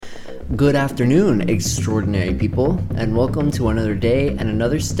Good afternoon, extraordinary people, and welcome to another day and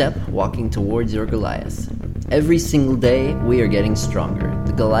another step walking towards your Goliath. Every single day, we are getting stronger.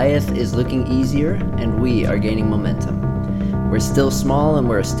 The Goliath is looking easier, and we are gaining momentum. We're still small and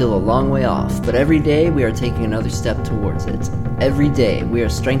we're still a long way off, but every day we are taking another step towards it. Every day, we are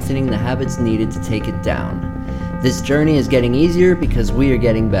strengthening the habits needed to take it down. This journey is getting easier because we are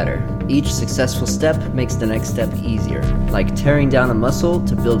getting better. Each successful step makes the next step easier, like tearing down a muscle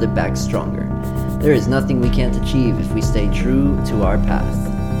to build it back stronger. There is nothing we can't achieve if we stay true to our path.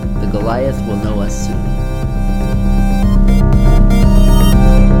 The Goliath will know us soon.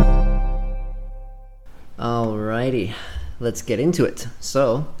 Alrighty, let's get into it.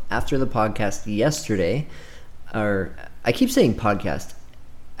 So, after the podcast yesterday, I keep saying podcast.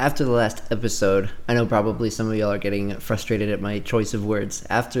 After the last episode, I know probably some of y'all are getting frustrated at my choice of words.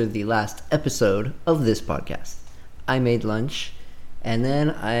 After the last episode of this podcast, I made lunch, and then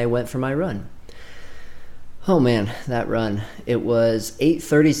I went for my run. Oh man, that run. It was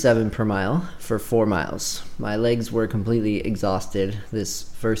 8:37 per mile for 4 miles. My legs were completely exhausted this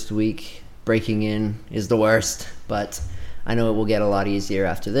first week. Breaking in is the worst, but I know it will get a lot easier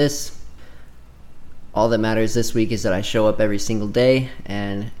after this. All that matters this week is that I show up every single day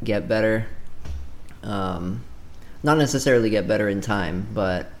and get better. Not necessarily get better in time,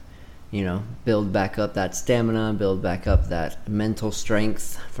 but, build back up that stamina, build back up that mental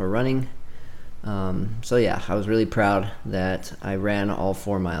strength for running. I was really proud that I ran all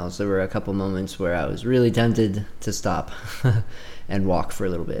 4 miles. There were a couple moments where I was really tempted to stop and walk for a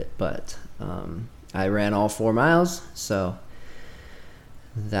little bit, but I ran all 4 miles, so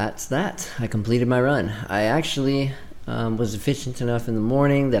that's that. I completed my run. I actually was efficient enough in the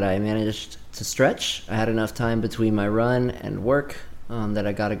morning that I managed to stretch. I had enough time between my run and work that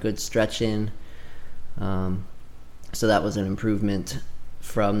I got a good stretch in. So that was an improvement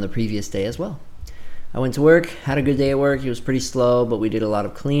from the previous day as well. I went to work, had a good day at work. It was pretty slow, but we did a lot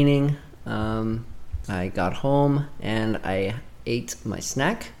of cleaning. I got home and I ate my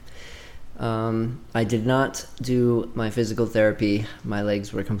snack. I did not do my physical therapy. My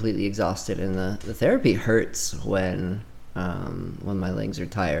legs were completely exhausted, and the therapy hurts when my legs are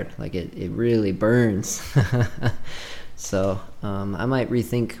tired. Like it really burns. So I might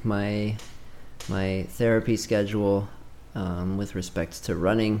rethink my therapy schedule with respect to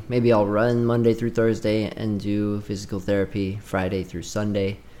running. Maybe I'll run Monday through Thursday and do physical therapy Friday through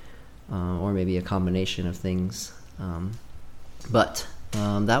Sunday, or maybe a combination of things. But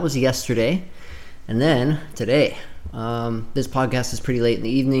that was yesterday. And then today, this podcast is pretty late in the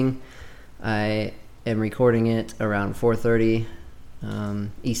evening. I am recording it around 4:30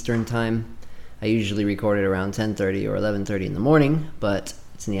 Eastern time. I usually record it around 10:30 or 11:30 in the morning, but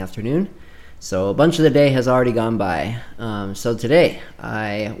it's in the afternoon. So a bunch of the day has already gone by. So today,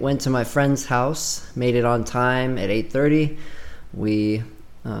 I went to my friend's house, made it on time at 8:30. We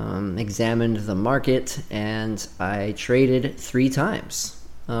examined the market, and I traded 3 times.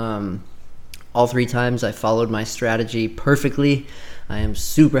 All 3 times I followed my strategy perfectly. I am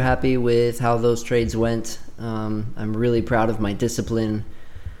super happy with how those trades went. I'm really proud of my discipline.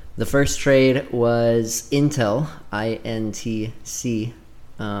 The first trade was Intel, INTC,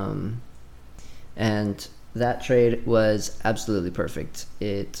 and that trade was absolutely perfect.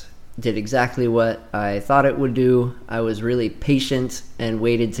 It did exactly what I thought it would do. I was really patient and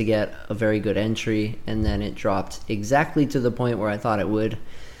waited to get a very good entry, and then it dropped exactly to the point where I thought it would.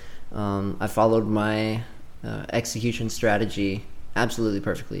 I followed my execution strategy absolutely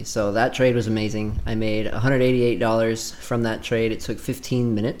perfectly. So that trade was amazing. I made $188 from that trade. It took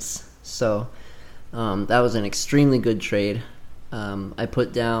 15 minutes. So that was an extremely good trade. I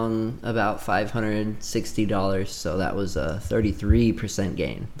put down about $560, so that was a 33%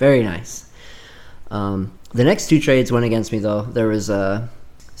 gain. Very nice. The next 2 trades went against me, though. There was a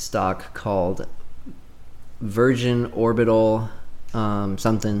stock called Virgin Orbital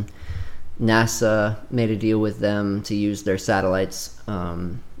something. NASA made a deal with them to use their satellites.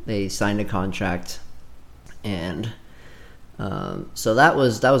 They signed a contract, and so that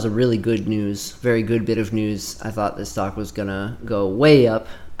was a really good news, very good bit of news. I thought this stock was gonna go way up.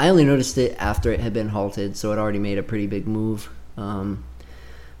 I only noticed it after it had been halted, so it already made a pretty big move.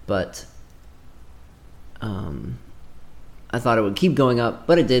 But I thought it would keep going up,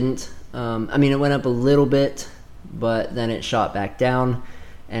 but it didn't. It went up a little bit, but then it shot back down,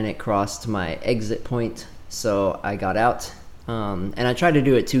 and it crossed my exit point, so I got out. And I tried to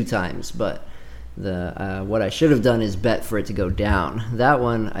do it 2 times, but what I should have done is bet for it to go down. That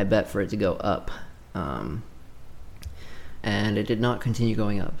one, I bet for it to go up. And it did not continue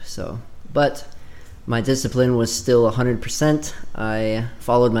going up. But My discipline was still 100%. I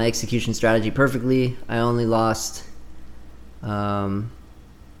followed my execution strategy perfectly. I only lost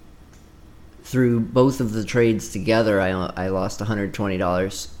through both of the trades together. I lost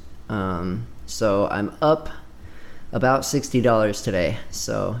 $120. So I'm up about $60 today.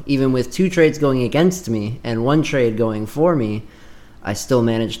 So even with 2 trades going against me and 1 trade going for me, I still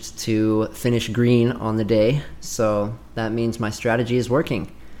managed to finish green on the day. So that means my strategy is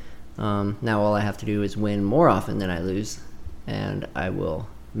working. Now all I have to do is win more often than I lose, and I will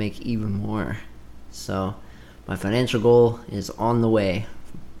make even more. So my financial goal is on the way.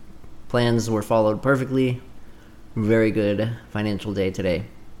 Plans were followed perfectly. Very good financial day today.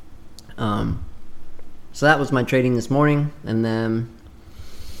 So that was my trading this morning, and then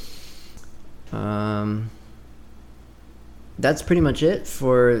that's pretty much it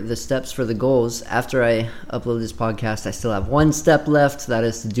for the steps for the goals. After I upload this podcast, I still have 1 step left. That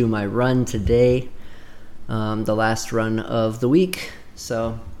is to do my run today, the last run of the week.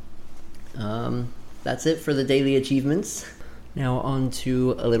 So that's it for the daily achievements. Now on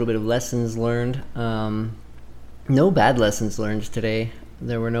to a little bit of lessons learned. No bad lessons learned today.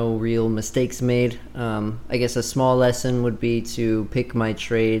 There were no real mistakes made. I guess a small lesson would be to pick my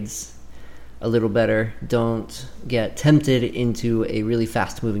trades a little better. Don't get tempted into a really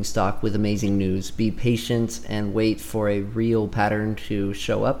fast-moving stock with amazing news. Be patient and wait for a real pattern to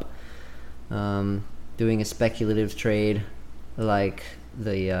show up. Doing a speculative trade like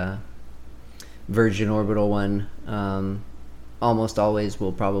the Virgin Orbital one almost always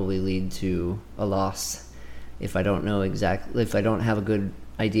will probably lead to a loss if I don't have a good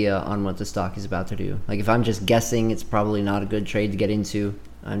idea on what the stock is about to do. Like if I'm just guessing, it's probably not a good trade to get into.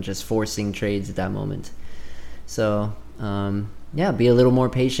 I'm just forcing trades at that moment. So be a little more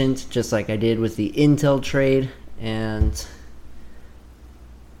patient, just like I did with the Intel trade, and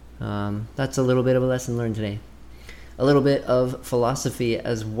that's a little bit of a lesson learned today. A little bit of philosophy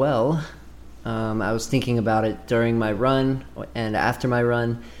as well. I was thinking about it during my run and after my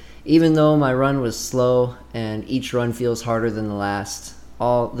run. Even though my run was slow and each run feels harder than the last,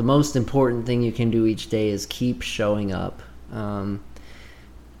 the most important thing you can do each day is keep showing up.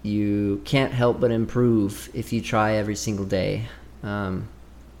 You can't help but improve if you try every single day. It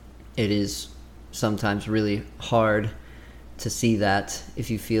is sometimes really hard to see that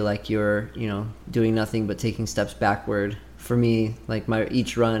if you feel like you're, doing nothing but taking steps backward. For me, like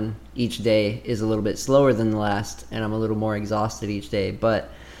each run, each day is a little bit slower than the last, and I'm a little more exhausted each day.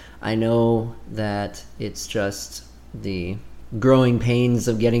 But I know that it's just the growing pains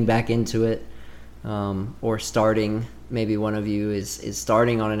of getting back into it, or starting. Maybe one of you is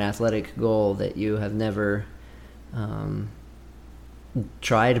starting on an athletic goal that you have never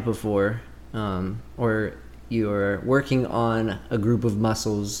tried before, or you're working on a group of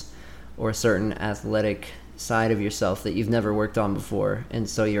muscles or a certain athletic side of yourself that you've never worked on before, and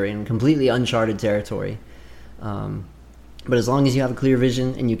so you're in completely uncharted territory. But as long as you have a clear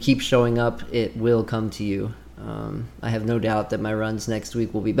vision and you keep showing up, it will come to you. I have no doubt that my runs next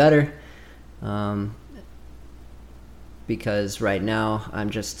week will be better, because right now I'm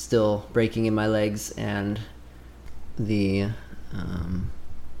just still breaking in my legs, and the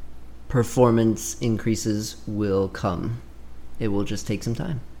performance increases will come. It will just take some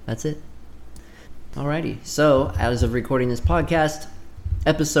time. That's it. Alrighty, so as of recording this podcast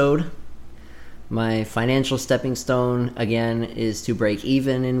episode, my financial stepping stone, again, is to break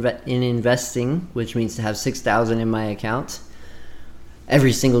even in investing, which means to have $6,000 in my account.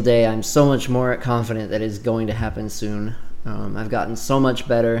 Every single day, I'm so much more confident that it's going to happen soon. I've gotten so much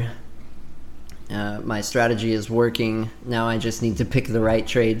better. My strategy is working. Now I just need to pick the right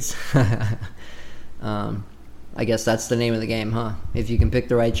trades. I guess that's the name of the game, huh? If you can pick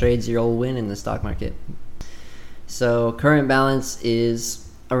the right trades, you'll win in the stock market. So current balance is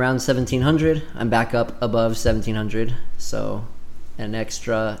around $1,700. I'm back up above $1,700, so an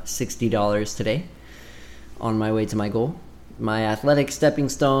extra $60 today on my way to my goal. My athletic stepping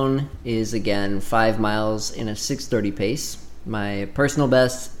stone is, again, 5 miles in a 6:30 pace. My personal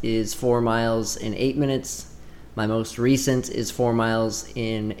best is 4 miles in 8 minutes. My most recent is 4 miles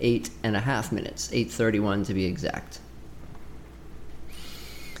in 8.5 minutes, 8:31 to be exact.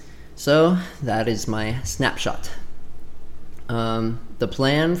 So that is my snapshot. The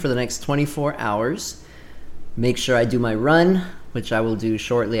plan for the next 24 hours, make sure I do my run, which I will do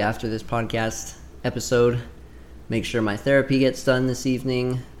shortly after this podcast episode. Make sure my therapy gets done this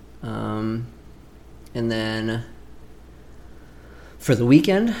evening. And then for the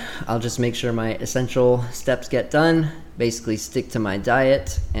weekend, I'll just make sure my essential steps get done, basically stick to my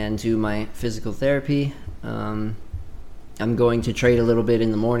diet and do my physical therapy. I'm going to trade a little bit in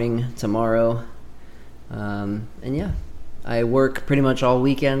the morning tomorrow. And yeah, I work pretty much all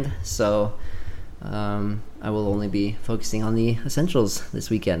weekend, so I will only be focusing on the essentials this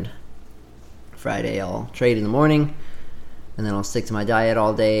weekend. Friday I'll trade in the morning, and then I'll stick to my diet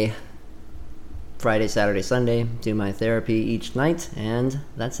all day. Friday, Saturday, Sunday, do my therapy each night, and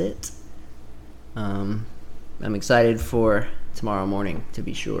that's it. I'm excited for tomorrow morning, to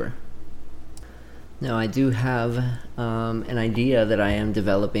be sure. Now, I do have an idea that I am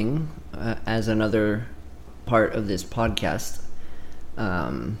developing as another part of this podcast.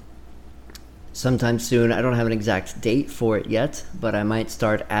 Sometime soon. I don't have an exact date for it yet, but I might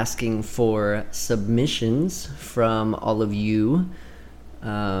start asking for submissions from all of you,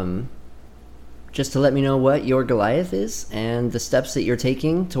 just to let me know what your Goliath is and the steps that you're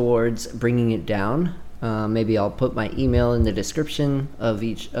taking towards bringing it down. Maybe I'll put my email in the description of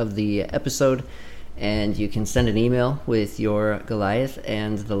each of the episode, and you can send an email with your Goliath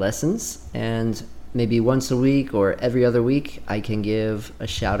and the lessons, and maybe once a week or every other week I can give a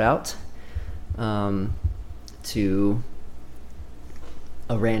shout out to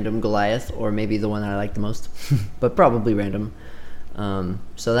a random Goliath, or maybe the one that I like the most, but probably random.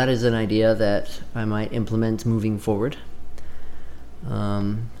 So that is an idea that I might implement moving forward.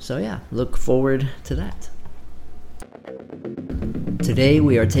 So yeah, look forward to that. Today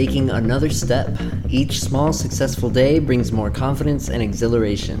we are taking another step. Each small successful day brings more confidence and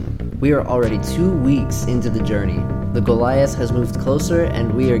exhilaration. We are already 2 weeks into the journey. The Goliath has moved closer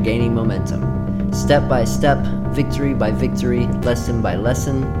and we are gaining momentum. Step by step, victory by victory, lesson by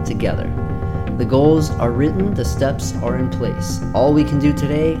lesson, together. The goals are written, the steps are in place. All we can do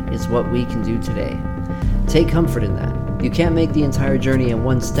today is what we can do today. Take comfort in that. You can't make the entire journey in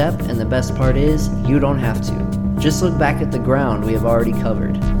one step, and the best part is, you don't have to. Just look back at the ground we have already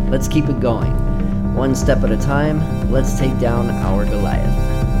covered. Let's keep it going. One step at a time, let's take down our Goliath.